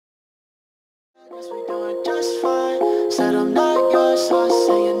Guess we doing just fine. Said I'm not yours, so I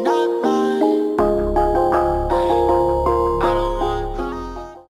say you're not mine. I don't want.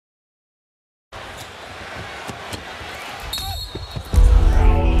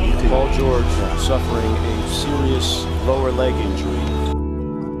 Paul George suffering a serious lower leg injury.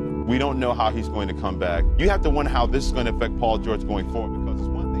 We don't know how he's going to come back. You have to wonder how this is going to affect Paul George going forward, because it's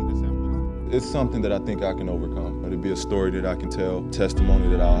one thing that's happening. It's something that I think I can overcome. It'll be a story that I can tell, testimony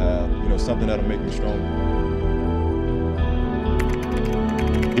that I'll have, something that'll make me stronger.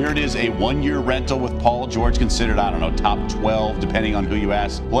 Here it is, a one-year rental with Paul George, considered, I don't know, top 12, depending on who you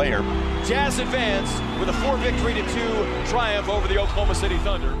ask, player. Jazz advance with a 4-3-2 triumph over the Oklahoma City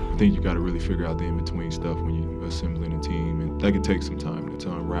Thunder. I think you got to really figure out the in-between stuff when you're assembling a team, and that can take some time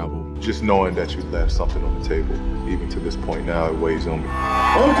to unravel. Just knowing that you left something on the table, even to this point now, it weighs on me.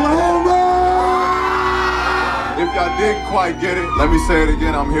 Oklahoma! If y'all didn't quite get it, let me say it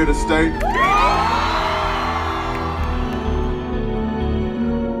again, I'm here to stay.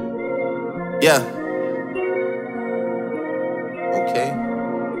 Yeah. Okay.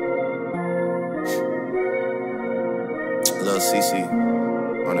 Lil CC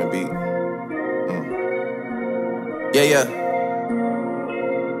on the beat. Yeah.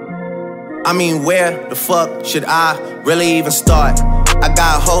 I mean, where the fuck should I really even start? I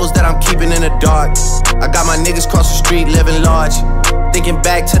got hoes that I'm keeping in the dark. I got my niggas cross the street living large. Thinking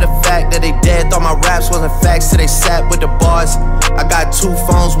back to the fact that they dead, thought my raps wasn't facts till they sat with the bars. I got 2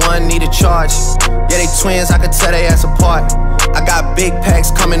 phones, one need a charge. Yeah, they twins, I could tell they ass apart. I got big packs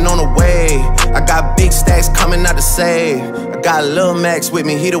coming on the way. I got big stacks coming out to save. I got Lil Max with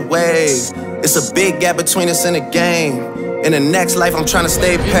me, he the wave. It's a big gap between us in the game. In the next life, I'm trying to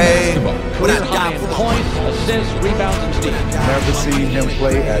stay paid. When I die for points, assists, rebounds, and steals. Never seen him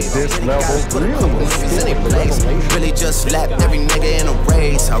play at this level. Really just slapped every nigga in a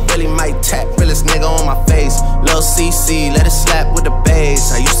race. I really might tap realest nigga on my face. Lil CC, let it slap with the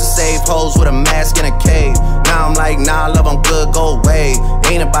bass. I used to save hoes with a mask in a cave. Now I'm like, nah, love, I'm good, go away.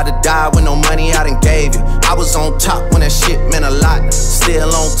 Ain't about to die with no money I done gave you. I was on top when that shit meant a lot.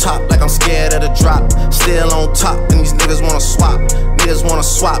 Still on top like I'm scared of the drop. Still on top and these niggas wanna swap. Niggas wanna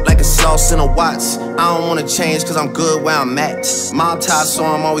swap like it's lost in a watts. I don't wanna change cause I'm good where I'm at. Mob tie, so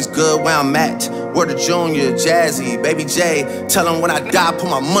I'm always good where I'm at. Word to Junior, Jazzy, Baby J. Tell them when I die, put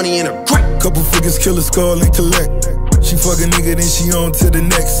my money in a crate. Couple figures, kill a skull and collect. She fuck a nigga, then she on to the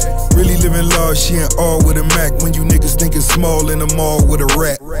next. Really living large, she ain't all with a Mac. When you niggas thinking small in the mall with a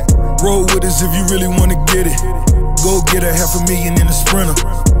rat. Roll with us if you really wanna get it. Go get a $500,000 in a Sprinter.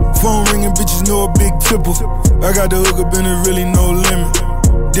 Phone ringing, bitches know a big tipple. I got the hook up and there really no limit.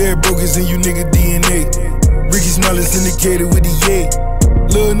 Dead brokers in you nigga DNA. Ricky Smiley syndicated with the yay.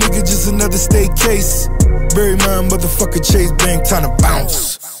 Little nigga just another state case. Bury my motherfucker Chase Bank, time to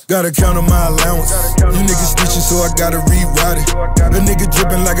bounce. Gotta count on my allowance. You niggas snitching, so I gotta rewrite it. A nigga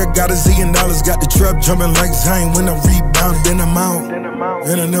dripping like I got $1 zillion. Got the trap jumping like Zion when I rebound. Then I'm out,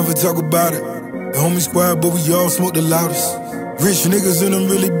 and I never talk about it. The homie squad, but we all smoke the loudest. Rich niggas and I'm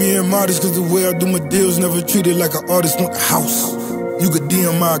really being modest, cause the way I do my deals never treated like an artist want the house. You could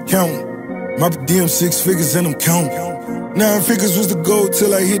DM my account. My DM 6 figures and I'm counting. 9 figures was the goal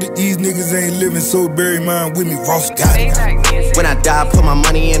till I hit it. These niggas ain't living, so bury mine with me. Ross got it. When I die, put my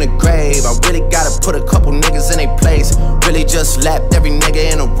money in a grave. I really gotta put a couple niggas in their place. Really just lapped every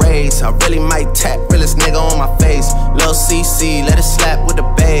nigga in a race. I really might tap realest nigga on my face. Lil CC, let it slap with the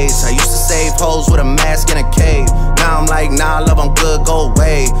bass. I used to save hoes with a mask in a cave. Now I'm like, nah, love, I'm good, go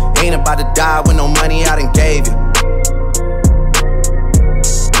away. Ain't about to die with no money I done gave you.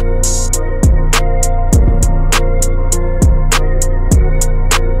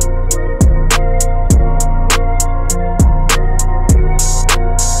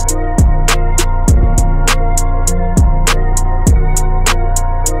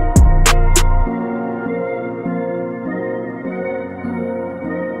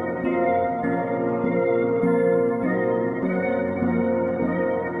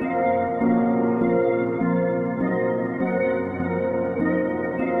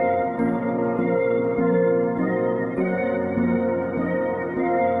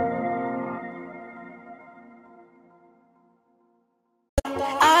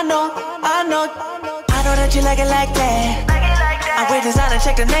 I know that you like it like that. I wear designer,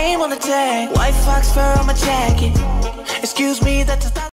 check the name on the tag. White fox fur on my jacket. Excuse me, that's a